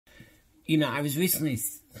You know, I was recently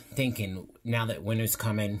thinking, now that winter's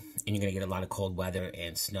coming and you're going to get a lot of cold weather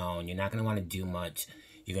and snow, and you're not going to want to do much,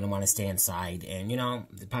 you're going to want to stay inside, and, you know,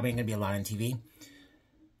 there probably ain't going to be a lot on TV.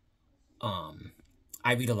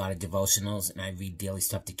 I read a lot of devotionals, and I read daily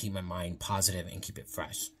stuff to keep my mind positive and keep it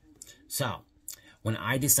fresh. So, when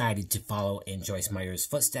I decided to follow in Joyce Meyer's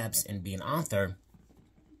footsteps and be an author,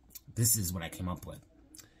 this is what I came up with.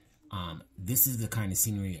 This is the kind of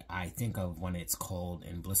scenery I think of when it's cold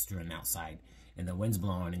and blistering outside and the wind's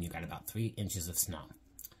blowing and you got about 3 inches of snow.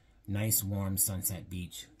 Nice warm sunset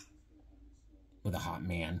beach with a hot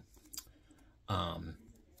man.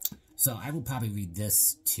 So I will probably read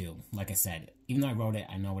this too. Like I said, even though I wrote it,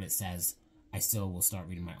 I know what it says. I still will start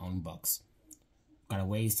reading my own books. Got a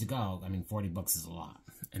ways to go. I mean, 40 books is a lot.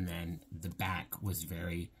 And then the back was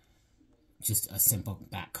just a simple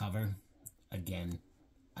back cover. Again,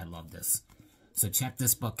 I love this. So check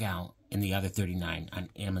this book out and the other 39 on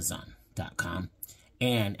Amazon.com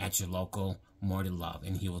and at your local More to Love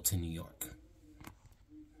in Hewelton, New York.